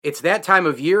It's that time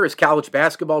of year as college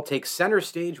basketball takes center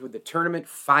stage with the tournament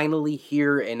finally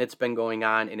here, and it's been going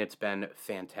on, and it's been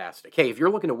fantastic. Hey, if you're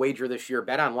looking to wager this year,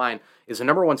 BetOnline is the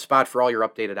number one spot for all your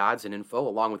updated odds and info,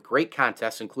 along with great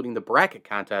contests, including the bracket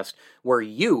contest, where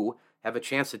you have a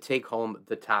chance to take home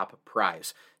the top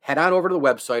prize. Head on over to the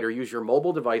website or use your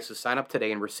mobile device to sign up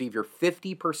today and receive your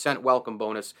 50% welcome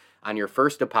bonus on your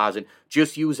first deposit.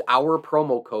 Just use our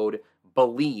promo code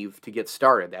BELIEVE to get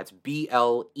started. That's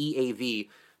BLEAV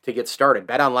to get started.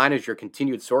 BetOnline is your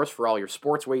continued source for all your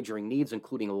sports wagering needs,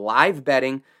 including live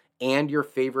betting and your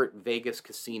favorite Vegas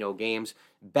casino games.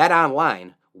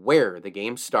 BetOnline, where the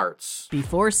game starts.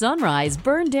 Before sunrise,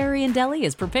 Burn Dairy and Deli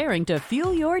is preparing to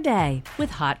fuel your day with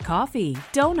hot coffee,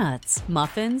 donuts,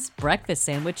 muffins, breakfast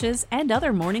sandwiches, and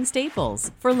other morning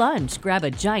staples. For lunch, grab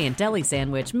a giant deli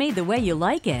sandwich made the way you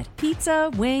like it.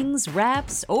 Pizza, wings,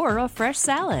 wraps, or a fresh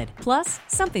salad. Plus,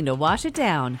 something to wash it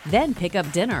down. Then pick up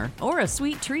dinner or a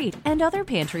sweet treat and other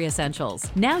pantry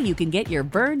essentials. Now you can get your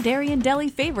Burn Dairy and Deli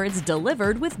favorites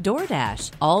delivered with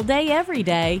DoorDash. All day, every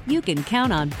day, you can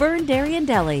count on Burn Dairy and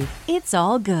Deli. It's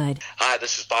all good. Hi,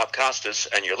 this is Bob Costas,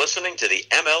 and you're listening to the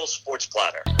ML Sports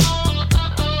Platter.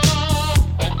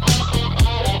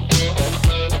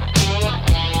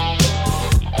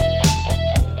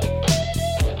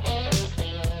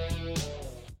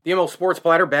 The ML Sports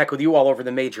Platter back with you all over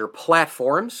the major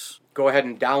platforms. Go ahead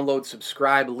and download,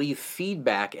 subscribe, leave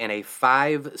feedback, and a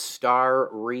 5-star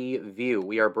review.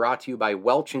 We are brought to you by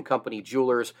Welch & Company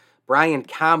Jewelers, Brian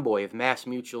Comboy of Mass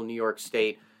Mutual, New York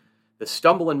State, the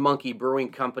Stumble & Monkey Brewing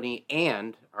Company,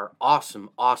 and our awesome,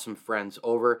 awesome friends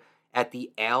over at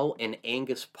the Al and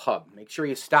Angus Pub. Make sure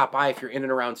you stop by if you're in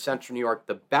and around Central New York.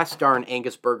 The best darn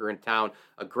Angus burger in town.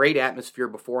 A great atmosphere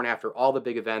before and after all the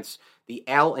big events. The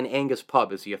Al and Angus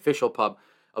Pub is the official pub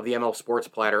of the ML Sports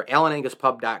Platter.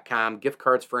 AlanAngusPub.com. Gift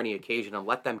cards for any occasion, and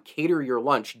let them cater your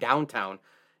lunch downtown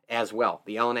as well.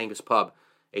 The Al and Angus Pub,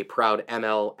 a proud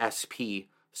MLSP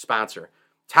sponsor.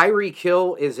 Tyreek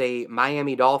Hill is a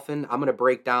Miami Dolphin. I'm going to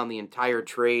break down the entire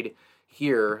trade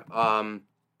here. From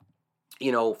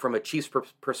a Chiefs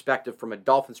perspective, from a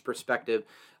Dolphins perspective,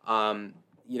 we'll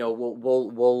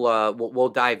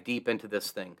dive deep into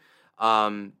this thing.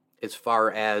 As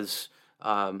far as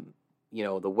the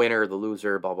winner, the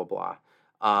loser, blah blah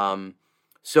blah.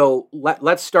 So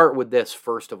let's start with this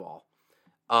first of all.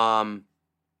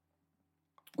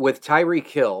 With Tyreek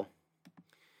Hill,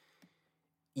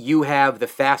 you have the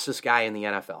fastest guy in the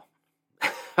NFL.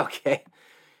 Okay?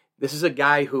 This is a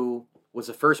guy who was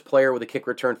the first player with a kick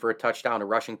return for a touchdown, a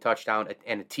rushing touchdown,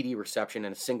 and a TD reception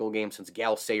in a single game since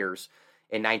Gal Sayers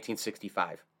in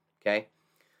 1965. Okay?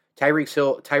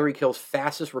 Tyreek Hill's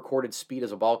fastest recorded speed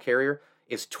as a ball carrier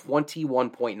is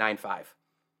 21.95.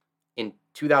 In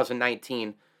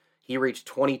 2019, he reached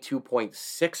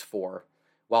 22.64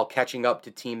 while catching up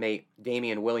to teammate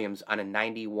Damian Williams on a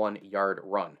 91-yard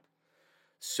run.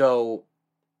 So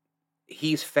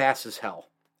he's fast as hell.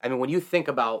 I mean, when you think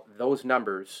about those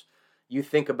numbers, you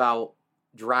think about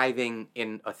driving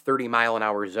in a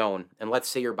 30-mile-an-hour zone, and let's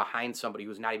say you're behind somebody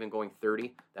who's not even going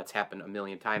 30. That's happened a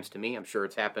million times to me. I'm sure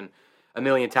it's happened a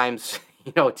million times,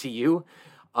 to you.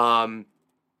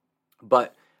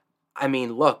 But I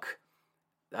mean, look,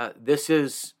 this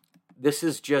is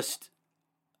just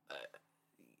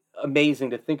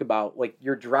amazing to think about. Like,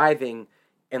 you're driving,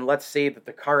 and let's say that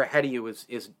the car ahead of you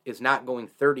is not going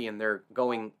 30 and they're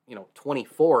going,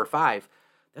 24 or 5.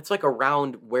 That's like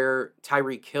around where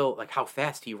Tyreek Hill, like how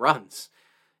fast he runs.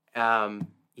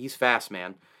 He's fast,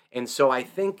 man. And so I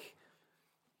think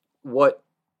what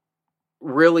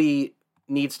really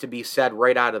needs to be said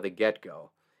right out of the get-go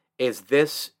is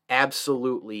this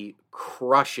absolutely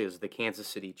crushes the Kansas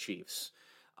City Chiefs.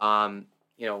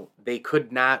 They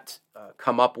could not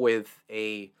come up with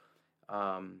a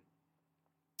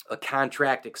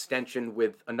contract extension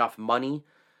with enough money.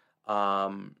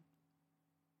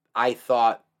 I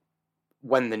thought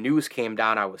when the news came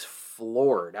down, I was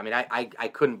floored. I mean, I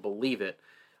couldn't believe it.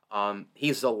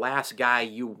 He's the last guy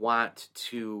you want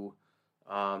to,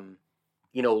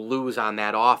 lose on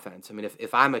that offense. I mean,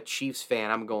 if I'm a Chiefs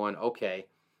fan, I'm going, okay,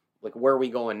 like, where are we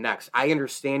going next? I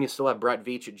understand you still have Brett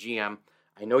Veach at GM.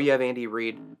 I know you have Andy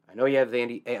Reid. I know you have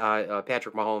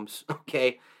Patrick Mahomes.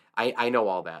 Okay, I know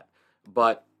all that.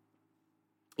 But,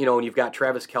 and you've got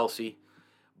Travis Kelce.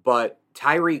 But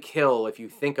Tyreek Hill, if you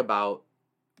think about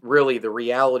really the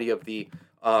reality of the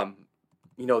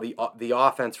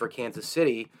offense for Kansas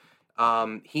City,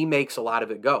 he makes a lot of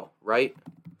it go, right?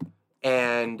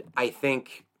 And I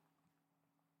think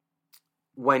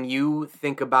when you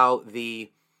think about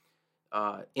the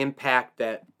impact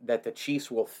that the Chiefs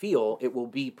will feel, it will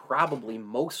be probably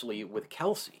mostly with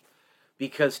Kelce,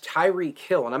 because Tyreek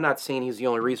Hill, and I'm not saying he's the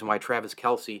only reason why Travis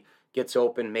Kelce gets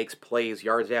open, makes plays,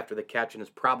 yards after the catch, and is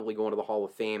probably going to the Hall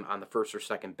of Fame on the first or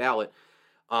second ballot.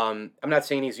 I'm not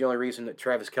saying he's the only reason that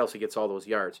Travis Kelce gets all those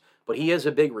yards, but he is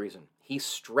a big reason. He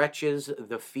stretches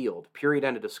the field, period,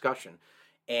 end of discussion.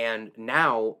 And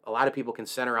now a lot of people can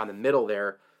center on the middle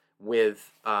there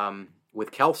with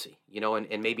Kelce,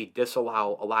 and maybe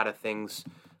disallow a lot of things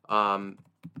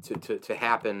to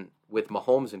happen with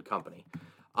Mahomes and company.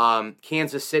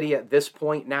 Kansas City at this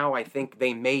point now, I think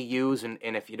they may use, and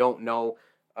if you don't know,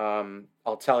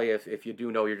 I'll tell you, if you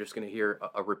do know, you're just going to hear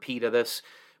a repeat of this,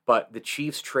 but the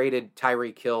Chiefs traded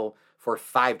Tyreek Hill for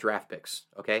 5 draft picks,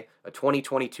 okay? A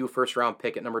 2022 first-round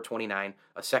pick at number 29,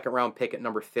 a second-round pick at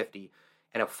number 50,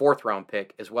 and a fourth-round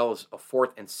pick, as well as a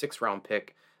fourth and sixth-round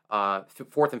pick,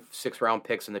 fourth and sixth-round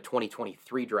picks in the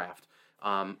 2023 draft,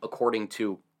 according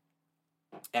to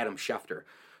Adam Schefter.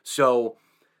 So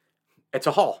it's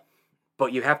a haul,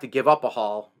 but you have to give up a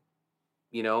haul.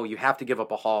 You have to give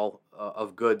up a haul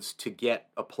of goods to get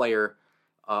a player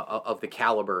of the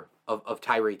caliber of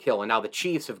Tyreek Hill. And now the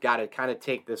Chiefs have got to kind of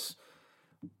take this,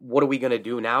 what are we going to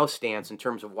do now stance in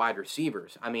terms of wide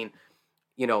receivers. I mean,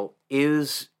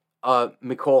 is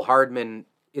Mecole Hardman,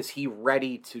 is he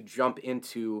ready to jump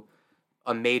into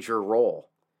a major role?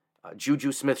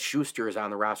 Juju Smith-Schuster is on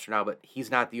the roster now, but he's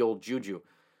not the old Juju.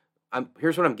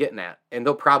 Here's what I'm getting at, and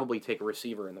they'll probably take a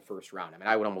receiver in the first round. I mean,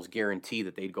 I would almost guarantee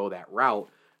that they'd go that route.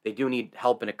 They do need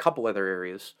help in a couple other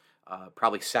areas,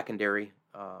 probably secondary.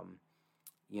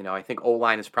 I think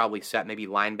O-line is probably set, maybe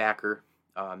linebacker,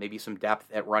 maybe some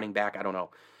depth at running back. I don't know.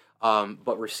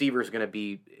 But receiver is going to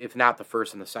be, if not the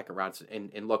first and the second rounds.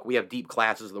 And look, we have deep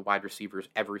classes of the wide receivers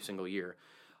every single year.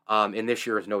 And this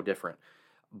year is no different.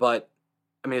 But,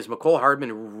 I mean, is Mecole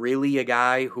Hardman really a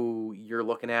guy who you're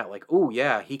looking at like, oh,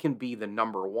 yeah, he can be the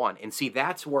number one? And see,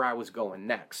 that's where I was going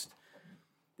next.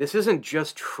 This isn't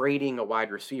just trading a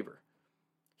wide receiver.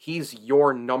 He's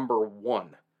your number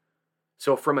one.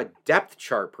 So from a depth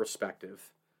chart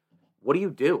perspective, what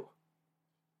do?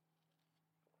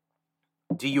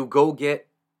 Do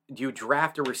you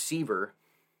draft a receiver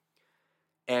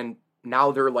and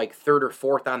now they're like third or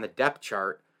fourth on the depth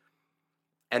chart,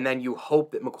 and then you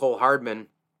hope that Mecole Hardman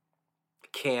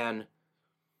can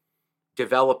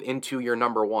develop into your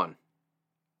number one?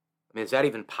 I mean, is that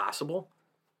even possible?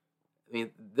 I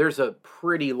mean, there's a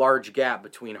pretty large gap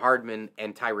between Hardman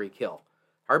and Tyreek Hill.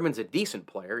 Hardman's a decent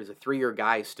player. He's a 3-year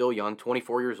guy, he's still young,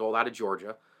 24 years old, out of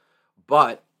Georgia.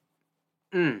 But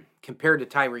compared to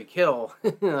Tyreek Hill,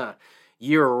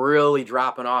 you're really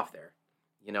dropping off there.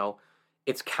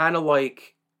 It's kind of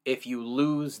like if you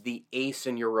lose the ace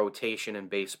in your rotation in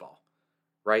baseball,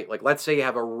 right? Like, let's say you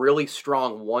have a really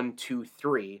strong 1, 2,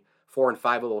 3, 4 and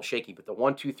 5 a little shaky, but the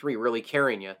 1, 2, 3 really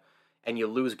carrying you, and you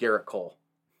lose Garrett Cole,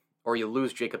 or you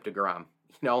lose Jacob deGrom,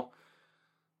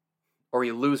 or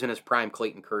you lose in his prime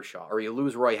Clayton Kershaw, or you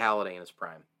lose Roy Halladay in his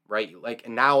prime, right?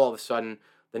 And now all of a sudden,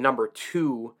 the number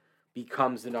 2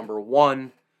 becomes the number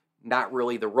 1, not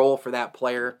really the role for that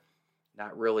player,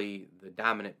 not really the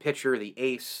dominant pitcher, the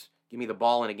ace, give me the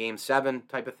ball in a game 7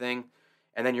 type of thing,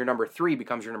 and then your number 3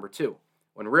 becomes your number 2,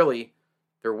 when really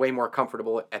they're way more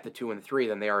comfortable at the 2 and the 3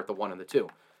 than they are at the 1 and the 2.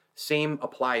 Same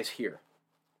applies here.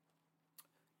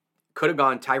 Could have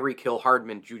gone Tyreek Hill,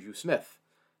 Hardman, Juju Smith.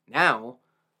 Now,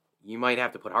 you might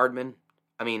have to put Hardman.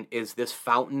 I mean, is this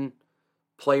Fountain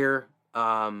player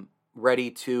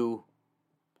ready to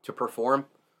perform?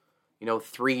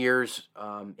 3 years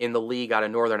in the league out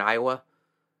of Northern Iowa.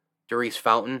 Darius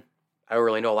Fountain, I don't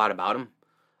really know a lot about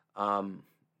him.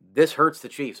 This hurts the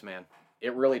Chiefs, man.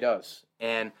 It really does.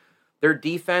 And their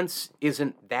defense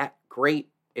isn't that great.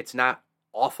 It's not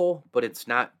awful, but it's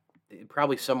not,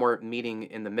 probably somewhere meeting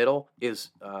in the middle is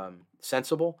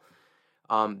sensible.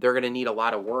 They're going to need a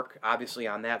lot of work, obviously,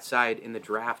 on that side in the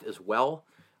draft as well.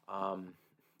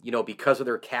 Because of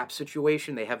their cap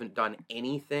situation, they haven't done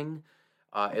anything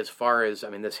as far as,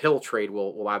 this Hill trade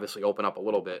will obviously open up a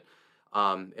little bit.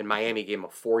 And Miami gave him a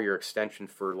 4-year extension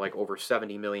for like over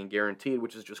 $70 million guaranteed,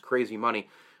 which is just crazy money.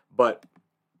 But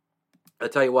I'll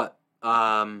tell you what,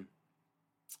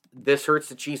 this hurts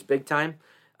the Chiefs big time.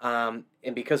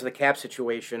 And because of the cap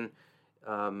situation,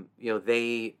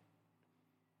 they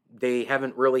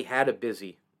haven't really had a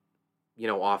busy,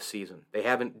 off season. They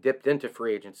haven't dipped into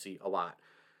free agency a lot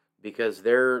because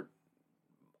they're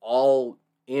all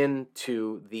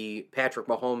into the Patrick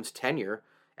Mahomes tenure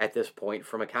at this point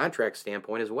from a contract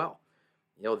standpoint as well.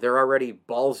 They're already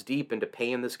balls deep into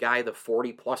paying this guy the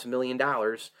 $40+ million,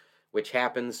 which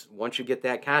happens once you get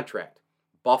that contract.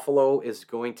 Buffalo is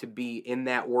going to be in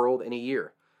that world in a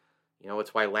year.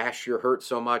 It's why last year hurt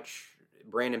so much.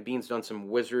 Brandon Beane's done some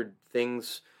wizard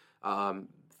things,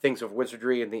 things of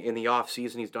wizardry in the off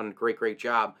season. He's done a great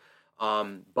job.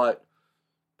 But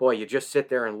boy, you just sit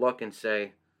there and look and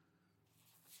say,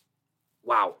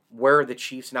 wow, where are the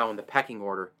Chiefs now in the pecking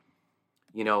order?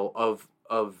 Of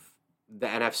the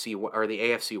NFC or the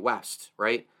AFC West,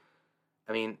 right?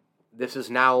 I mean, this is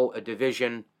now a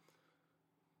division.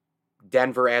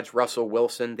 Denver adds Russell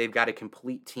Wilson. They've got a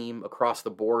complete team across the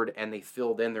board, and they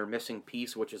filled in their missing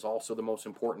piece, which is also the most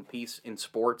important piece in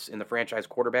sports, in the franchise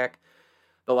quarterback.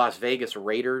 The Las Vegas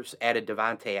Raiders added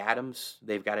Davante Adams.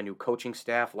 They've got a new coaching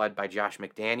staff led by Josh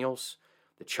McDaniels.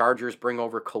 The Chargers bring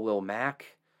over Khalil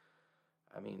Mack.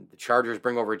 I mean, the Chargers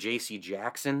bring over J.C.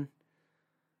 Jackson.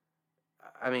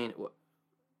 I mean,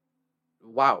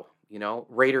 wow.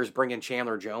 Raiders bring in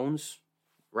Chandler Jones.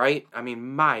 Right? I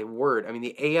mean, my word. I mean,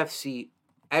 the AFC,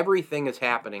 everything is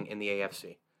happening in the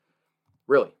AFC.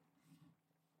 Really.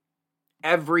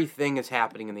 Everything is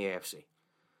happening in the AFC.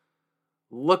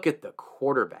 Look at the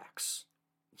quarterbacks.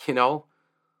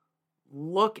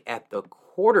 Look at the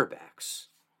quarterbacks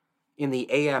in the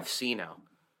AFC now.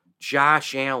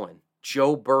 Josh Allen,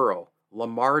 Joe Burrow,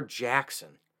 Lamar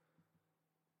Jackson.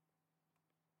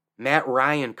 Matt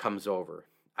Ryan comes over.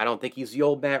 I don't think he's the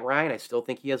old Matt Ryan. I still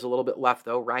think he has a little bit left,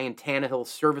 though. Ryan Tannehill,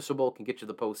 serviceable, can get you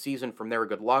the postseason. From there,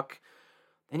 good luck.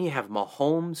 Then you have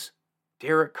Mahomes,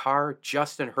 Derek Carr,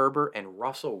 Justin Herbert, and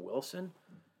Russell Wilson.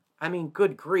 I mean,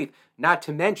 good grief. Not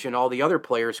to mention all the other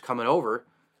players coming over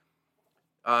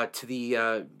to the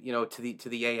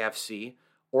AFC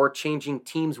or changing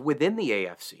teams within the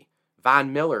AFC.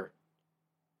 Von Miller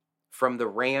from the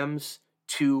Rams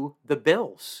to the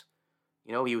Bills.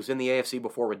 He was in the AFC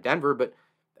before with Denver, but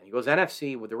he goes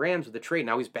NFC with the Rams with the trade.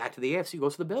 Now he's back to the AFC,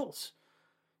 goes to the Bills.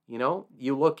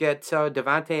 You look at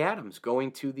Davante Adams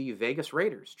going to the Vegas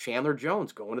Raiders. Chandler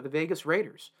Jones going to the Vegas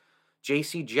Raiders.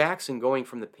 J.C. Jackson going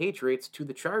from the Patriots to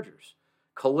the Chargers.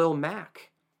 Khalil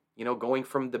Mack, going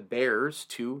from the Bears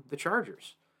to the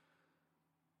Chargers.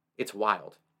 It's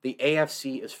wild. The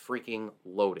AFC is freaking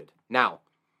loaded. Now,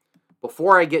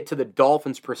 before I get to the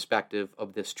Dolphins' perspective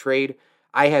of this trade,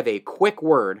 I have a quick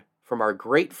word from our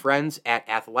great friends at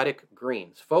Athletic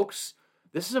Greens. Folks,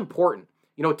 this is important.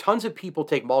 Tons of people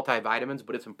take multivitamins,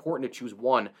 but it's important to choose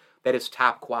one that is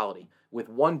top quality. With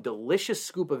one delicious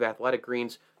scoop of Athletic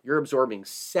Greens, you're absorbing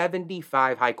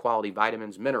 75 high-quality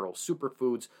vitamins, minerals,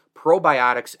 superfoods,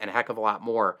 probiotics, and a heck of a lot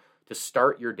more to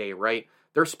start your day right.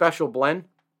 Their special blend,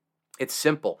 it's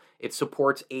simple. It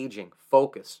supports aging,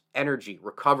 focus, energy,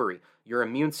 recovery, your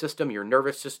immune system, your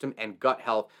nervous system, and gut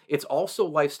health. It's also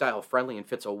lifestyle friendly and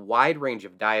fits a wide range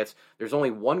of diets. There's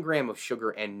only 1 gram of sugar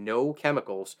and no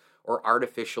chemicals or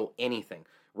artificial anything.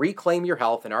 Reclaim your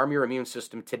health and arm your immune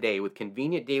system today with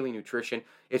convenient daily nutrition.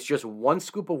 It's just 1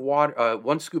 scoop of water,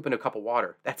 1 scoop in a cup of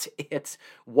water. That's it.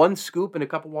 1 scoop in a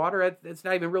cup of water. It's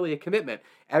not even really a commitment.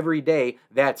 Every day,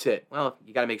 that's it. Well,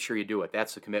 you got to make sure you do it.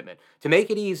 That's the commitment. To make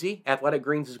it easy, Athletic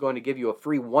Greens is going to give you a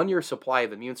free 1-year supply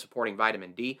of immune-supporting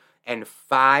vitamin D and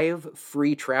 5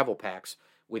 free travel packs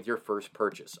with your first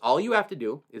purchase. All you have to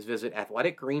do is visit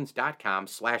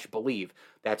athleticgreens.com/believe.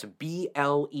 That's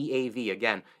BLEAV.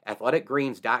 Again,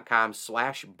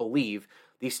 athleticgreens.com/believe.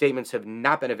 These statements have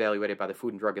not been evaluated by the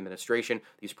Food and Drug Administration.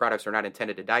 These products are not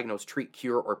intended to diagnose, treat,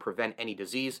 cure, or prevent any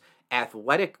disease.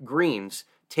 Athletic Greens,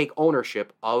 take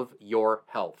ownership of your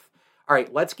health. All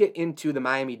right, let's get into the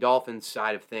Miami Dolphins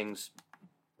side of things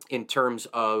in terms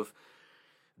of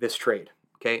this trade,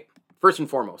 okay? First and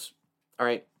foremost, all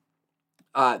right,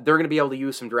 they're going to be able to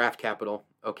use some draft capital,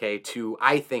 okay,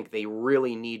 I think they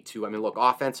really need to. I mean, look,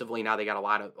 offensively now they got a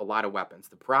lot of weapons.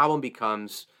 The problem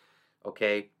becomes,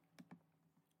 okay,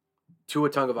 Tua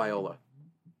Tagovailoa,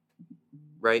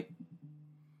 right?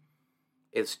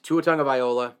 Is Tua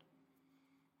Tagovailoa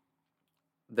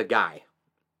the guy?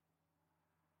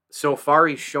 So far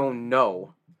he's shown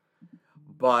no,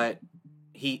 but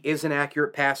he is an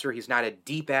accurate passer. He's not a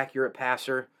deep accurate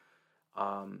passer.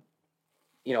 How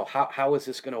is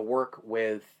this going to work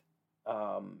with,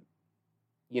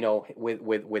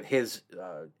 with his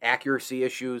accuracy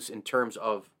issues in terms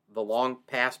of the long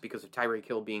pass because of Tyreek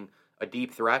Hill being a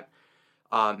deep threat?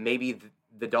 Maybe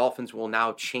the Dolphins will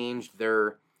now change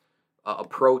their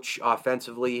approach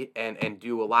offensively and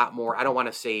do a lot more. I don't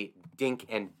want to say dink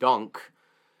and dunk,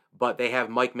 but they have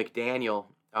Mike McDaniel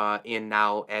in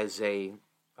now as a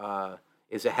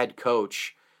head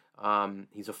coach.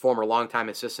 He's a former longtime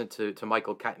assistant to Mike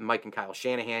and Kyle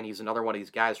Shanahan. He's another one of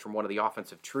these guys from one of the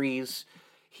offensive trees.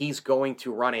 He's going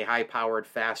to run a high-powered,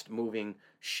 fast-moving,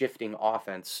 shifting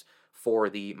offense for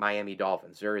the Miami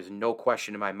Dolphins. There is no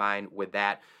question in my mind with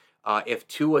that. If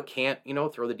Tua can't,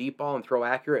 throw the deep ball and throw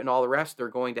accurate and all the rest, they're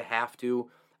going to have to,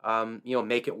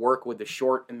 make it work with the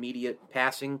short, immediate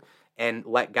passing and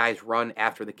let guys run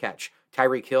after the catch.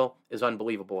 Tyreek Hill is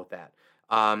unbelievable at that.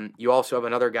 You also have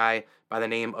another guy by the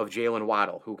name of Jalen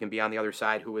Waddle, who can be on the other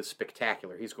side, who is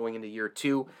spectacular. He's going into year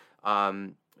 2.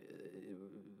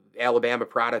 Alabama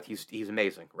product. He's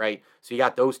amazing, right? So you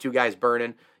got those two guys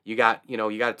burning. You got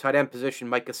a tight end position.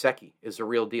 Mike Gesicki is the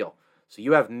real deal. So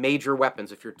you have major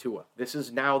weapons if you're Tua. This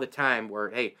is now the time where,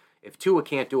 hey, if Tua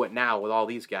can't do it now with all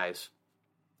these guys,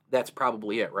 that's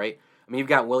probably it, right? I mean, you've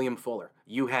got William Fuller.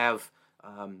 You have,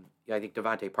 I think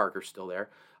Devontae Parker's still there.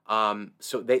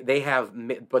 So they have,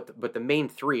 but the main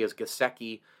three is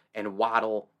Gesicki and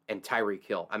Waddle and Tyreek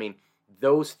Hill. I mean,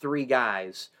 those three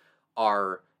guys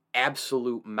are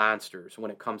absolute monsters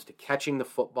when it comes to catching the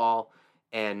football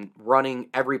and running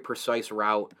every precise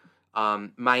route.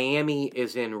 Miami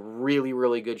is in really,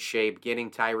 really good shape,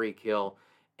 getting Tyreek Hill,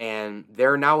 and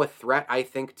they're now a threat, I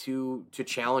think, to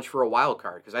challenge for a wild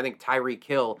card, because I think Tyreek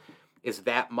Hill is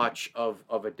that much of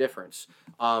a difference.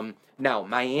 Now,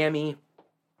 Miami,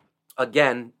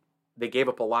 again, they gave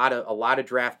up a lot of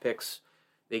draft picks.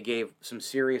 They gave some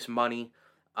serious money.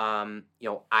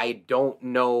 I don't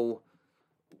know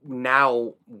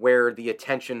now where the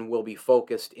attention will be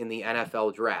focused in the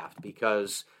NFL draft,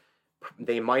 because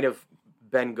they might have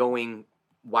been going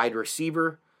wide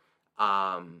receiver.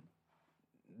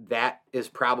 That is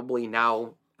probably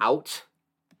now out.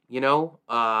 I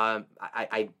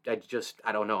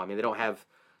don't know. I mean, they don't have,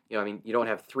 you don't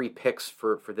have 3 picks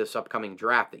for this upcoming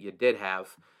draft that you did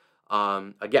have.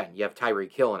 Again, you have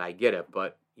Tyreek Hill, and I get it,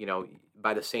 but,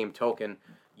 by the same token,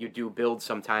 you do build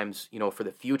sometimes, for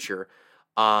the future.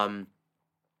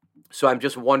 So I'm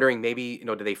just wondering, maybe,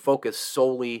 do they focus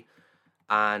solely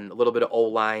on a little bit of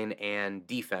O-line and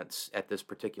defense at this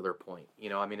particular point?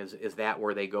 Is that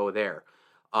where they go there?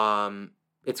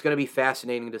 It's going to be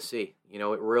fascinating to see.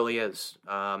 It really is.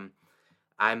 I'm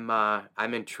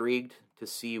intrigued to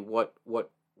see what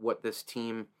this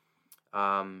team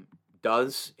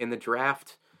does in the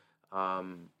draft.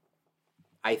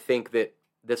 I think that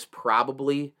this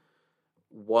probably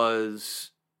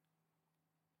was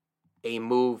a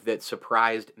move that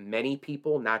surprised many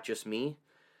people, not just me.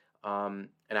 And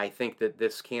I think that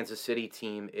this Kansas City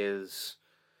team is,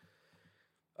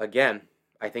 again,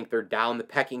 I think they're down the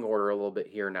pecking order a little bit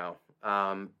here now.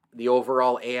 The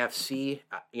overall AFC,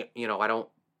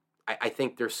 I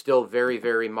think they're still very,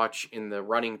 very much in the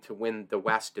running to win the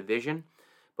West Division,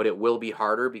 but it will be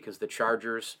harder because the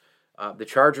Chargers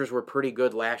were pretty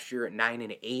good last year at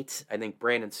 9-8. I think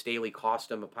Brandon Staley cost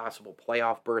them a possible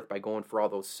playoff berth by going for all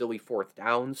those silly 4th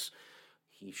downs.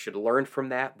 He should learn from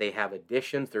that. They have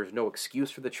additions. There's no excuse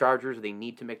for the Chargers. They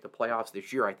need to make the playoffs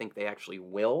this year. I think they actually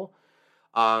will.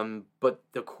 But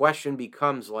the question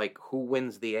becomes, who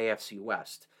wins the AFC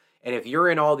West? And if you're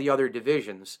in all the other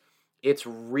divisions, it's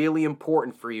really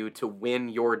important for you to win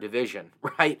your division,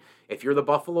 right? If you're the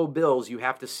Buffalo Bills, you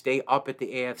have to stay up at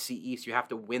the AFC East. You have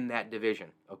to win that division,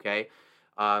 okay?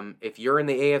 If you're in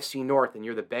the AFC North and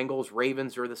you're the Bengals,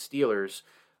 Ravens, or the Steelers,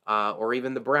 or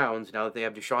even the Browns, now that they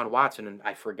have Deshaun Watson, and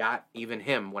I forgot even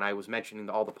him when I was mentioning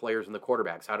all the players and the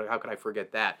quarterbacks. How could I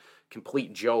forget that?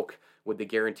 Complete joke with the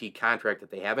guaranteed contract that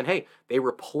they have. And hey, they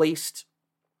replaced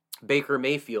Baker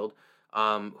Mayfield,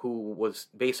 who was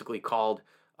basically called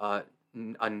a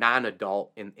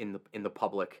non-adult in the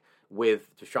public,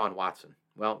 with Deshaun Watson.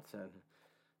 Well,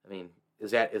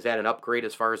 is that an upgrade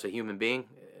as far as a human being?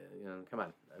 Come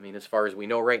on. As far as we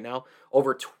know right now,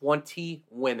 over 20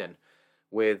 women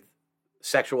with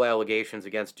sexual allegations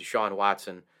against Deshaun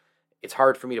Watson. It's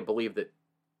hard for me to believe that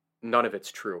none of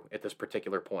it's true at this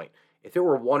particular point. If there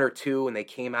were 1 or 2 and they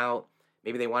came out,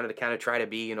 maybe they wanted to kind of try to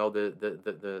be,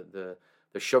 the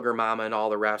sugar mama and all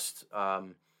the rest,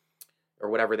 or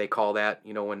whatever they call that,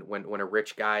 when a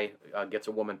rich guy gets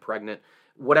a woman pregnant,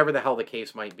 whatever the hell the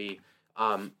case might be.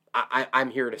 I'm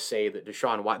here to say that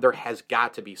Deshaun Watson, there has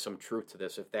got to be some truth to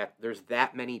this. If there's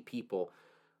that many people,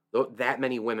 that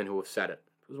many women who have said it.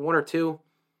 If it was 1 or 2,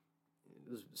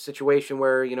 it was a situation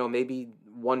where, maybe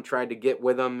one tried to get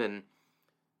with him and,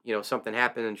 something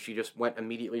happened and she just went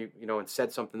immediately, and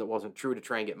said something that wasn't true to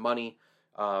try and get money,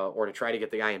 or to try to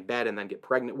get the guy in bed and then get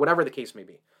pregnant, whatever the case may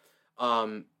be.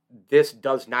 This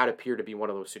does not appear to be one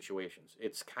of those situations.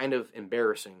 It's kind of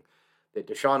embarrassing that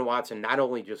Deshaun Watson not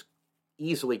only just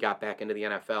easily got back into the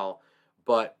NFL,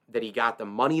 but that he got the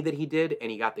money that he did, and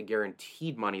he got the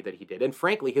guaranteed money that he did. And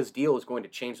frankly, his deal is going to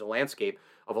change the landscape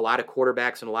of a lot of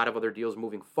quarterbacks and a lot of other deals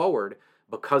moving forward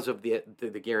because of the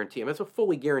guarantee. It's a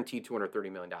fully guaranteed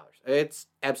 $230 million. It's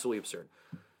absolutely absurd.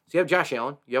 So you have Josh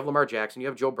Allen, you have Lamar Jackson, you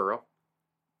have Joe Burrow.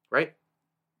 right?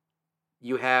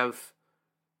 You have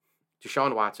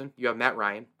Deshaun Watson, you have Matt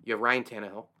Ryan, you have Ryan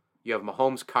Tannehill, you have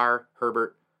Mahomes, Carr,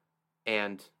 Herbert,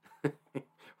 and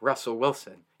Russell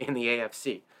Wilson in the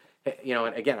AFC.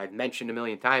 And again, I've mentioned a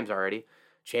million times already,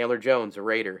 Chandler Jones, a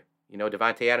Raider.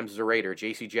 Devontae Adams is a Raider.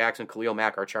 J.C. Jackson, Khalil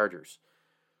Mack are Chargers.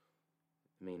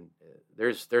 I mean,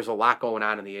 there's a lot going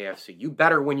on in the AFC. You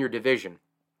better win your division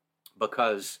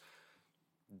because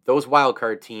those wild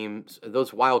card teams,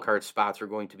 those wild card spots are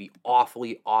going to be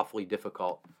awfully, awfully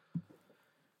difficult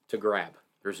to grab.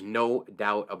 There's no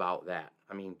doubt about that.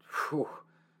 I mean,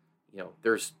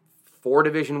 there's 4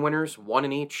 division winners, 1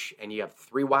 in each, and you have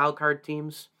 3 wild card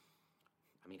teams.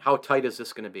 I mean, how tight is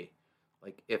this going to be?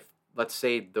 Like, if, let's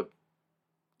say, the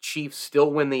Chiefs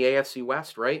still win the AFC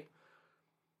West, right?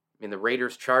 I mean, the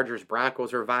Raiders, Chargers,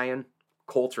 Broncos are vying.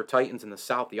 Colts or Titans in the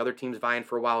South. The other teams vying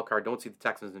for a wild card. Don't see the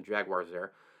Texans and Jaguars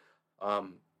there.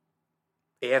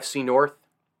 AFC North,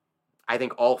 I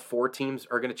think all 4 teams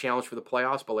are going to challenge for the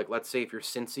playoffs. But, let's say if you're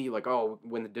Cincy,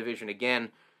 win the division again,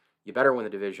 you better win the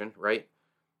division, right?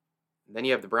 And then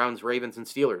you have the Browns, Ravens, and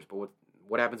Steelers. But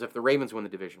what happens if the Ravens win the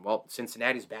division? Well,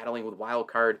 Cincinnati's battling with wild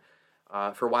card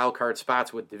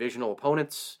spots with divisional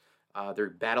opponents.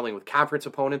 They're battling with conference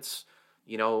opponents.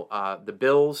 The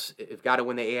Bills have got to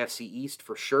win the AFC East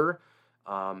for sure.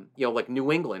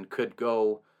 New England could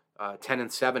go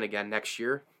 10-7 again next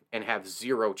year and have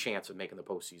 0 chance of making the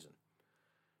postseason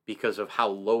because of how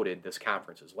loaded this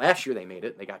conference is. Last year they made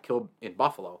it. They got killed in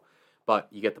Buffalo, but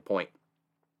you get the point.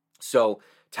 So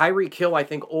Tyreek Hill, I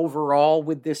think overall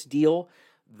with this deal,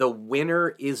 the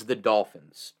winner is the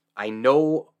Dolphins. I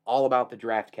know all about the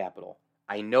draft capital.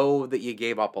 I know that you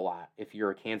gave up a lot. If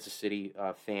you're a Kansas City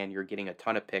fan, you're getting a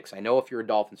ton of picks. I know if you're a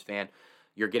Dolphins fan,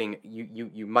 you're getting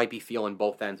you might be feeling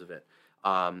both ends of it.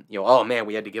 Oh man,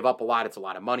 we had to give up a lot. It's a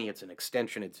lot of money. It's an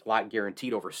extension. It's a lot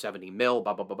guaranteed, over $70 million.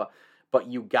 Blah blah blah blah. But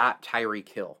you got Tyreek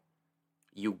Hill.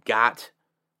 You got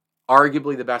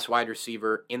arguably the best wide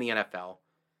receiver in the NFL.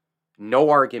 No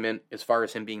argument as far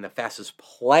as him being the fastest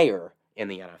player in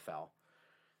the NFL.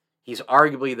 He's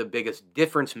arguably the biggest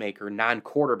difference maker,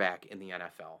 non-quarterback in the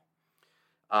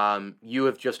NFL. You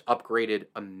have just upgraded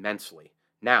immensely.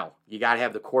 Now, you got to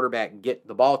have the quarterback get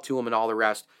the ball to him and all the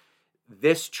rest.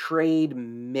 This trade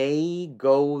may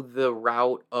go the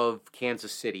route of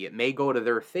Kansas City. It may go to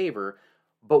their favor,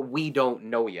 but we don't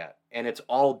know yet. And it's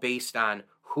all based on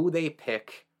who they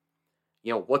pick,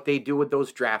 what they do with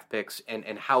those draft picks,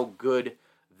 and how good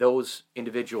those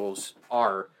individuals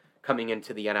are coming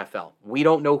into the NFL. We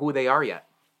don't know who they are yet.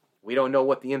 We don't know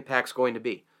what the impact's going to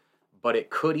be. But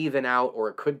it could even out or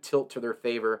it could tilt to their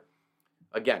favor.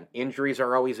 Again, injuries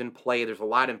are always in play. There's a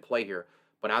lot in play here.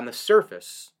 But on the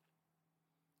surface,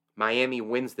 Miami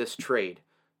wins this trade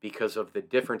because of the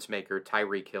difference maker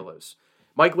Tyreek Hill is.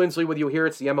 Mike Lindsley with you here.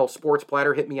 It's the ML Sports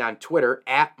Platter. Hit me on Twitter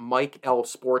at Mike L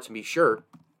Sports. And be sure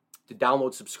to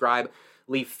download, subscribe,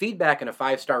 leave feedback and a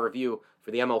 5-star review for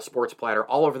the ML Sports Platter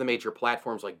all over the major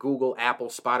platforms like Google, Apple,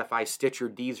 Spotify, Stitcher,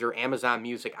 Deezer, Amazon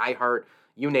Music, iHeart,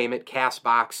 you name it,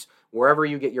 CastBox, wherever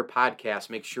you get your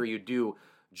podcasts. Make sure you do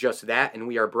just that. And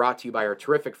we are brought to you by our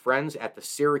terrific friends at the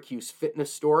Syracuse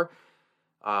Fitness Store,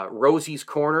 Rosie's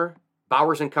Corner,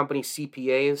 Bowers & Company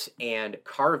CPAs, and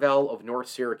Carvel of North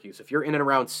Syracuse. If you're in and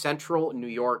around central New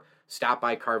York, stop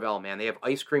by Carvel, man. They have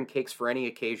ice cream cakes for any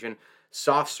occasion,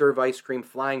 soft serve ice cream,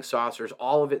 flying saucers,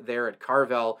 all of it there at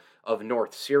Carvel of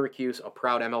North Syracuse, a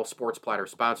proud ML Sports Platter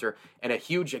sponsor. And a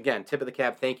huge, again, tip of the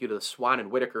cap thank you to the Swan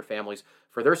and Whitaker families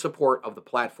for their support of the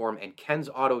platform, and Ken's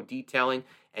Auto Detailing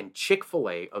and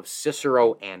Chick-fil-A of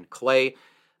Cicero and Clay.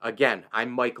 Again,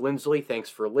 I'm Mike Lindsley. Thanks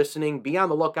for listening. Be on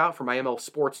the lookout for my ML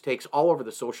Sports takes all over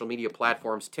the social media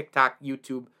platforms, TikTok,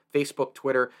 YouTube, Facebook,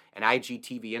 Twitter, and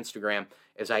IGTV, Instagram.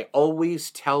 As I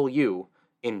always tell you,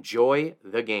 enjoy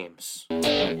the games.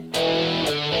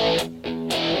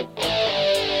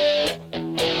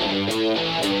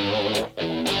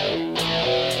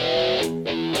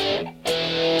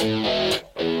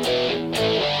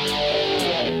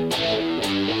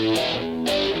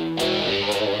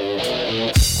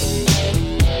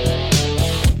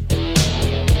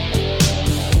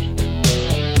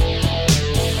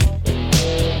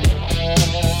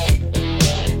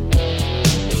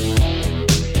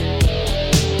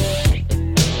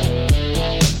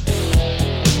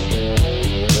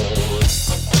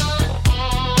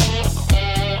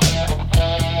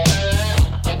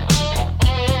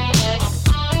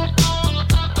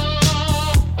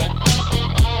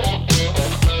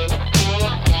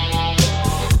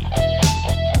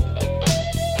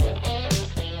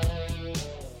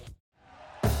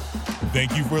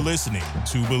 Thank you for listening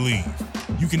to Believe.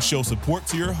 You can show support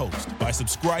to your host by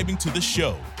subscribing to the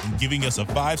show and giving us a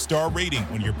 5-star rating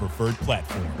on your preferred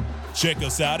platform. Check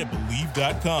us out at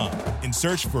Believe.com and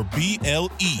search for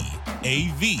BLEAV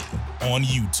on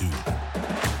YouTube.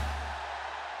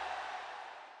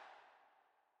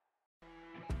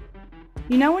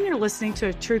 You know when you're listening to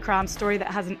a true crime story that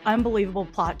has an unbelievable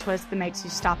plot twist that makes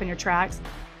you stop in your tracks?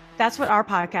 That's what our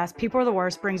podcast, People Are the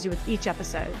Worst, brings you with each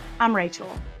episode. I'm Rachel.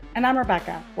 And I'm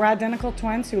Rebecca. We're identical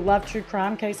twins who love true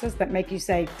crime cases that make you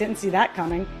say, didn't see that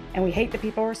coming, and we hate the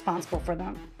people responsible for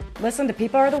them. Listen to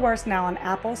People Are the Worst now on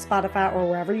Apple, Spotify, or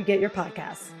wherever you get your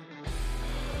podcasts.